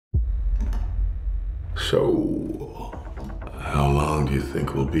So, how long do you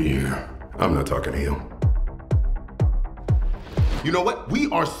think we'll be here? I'm not talking to you. You know what? We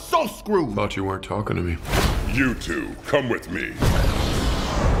are so screwed. Thought you weren't talking to me. You two, come with me.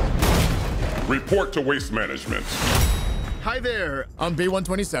 Report to Waste Management. Hi there, I'm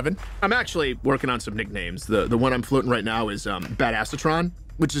B127. I'm actually working on some nicknames. The one I'm floating right now is Badassatron,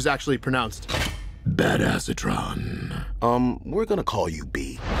 which is actually pronounced Badassatron. We're gonna call you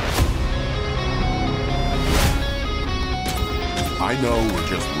B. I know we're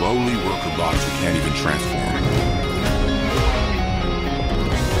just lowly worker bots who can't even transform.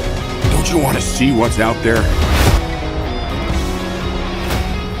 Don't you want to see what's out there?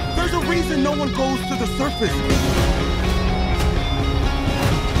 There's a reason no one goes to the surface.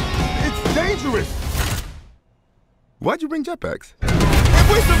 It's dangerous. Why'd you bring jetpacks?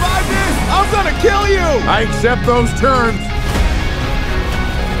 If we survive this, I'm gonna kill you! I accept those terms.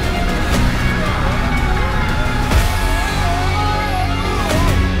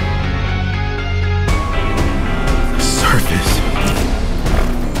 Surface.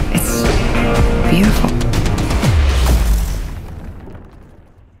 It's beautiful.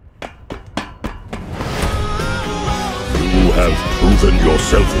 You have proven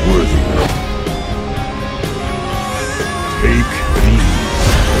yourself worthy. Take these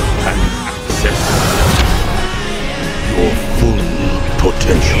and access your full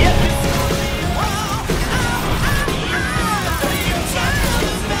potential.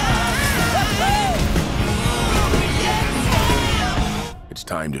 It's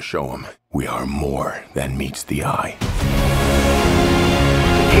time to show them we are more than meets the eye.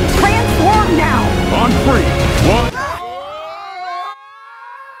 Transform now! On 3, 1.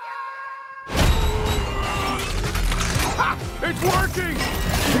 It's working!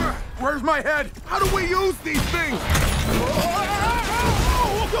 Where's my head? How do we use these things?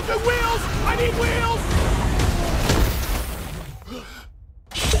 The wheels! I need wheels!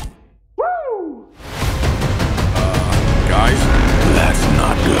 Woo! Guys, that's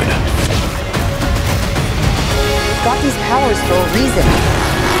not good. We've got these powers for a reason.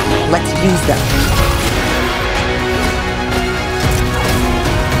 Let's use them.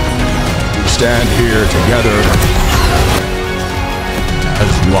 We stand here together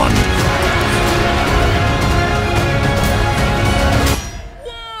as one.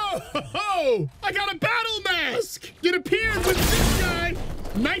 Whoa! I got a battle mask! It appeared with this guy.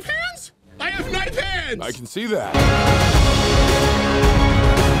 Knife hands? I have knife hands! I can see that.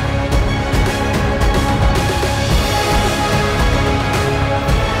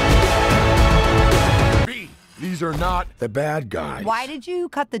 These are not the bad guys. Why did you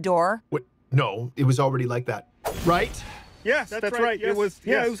cut the door? Wait, no, it was already like that. Right? Yes, that's right. Yes, It was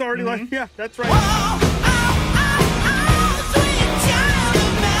yes. it was already like, yeah, that's right.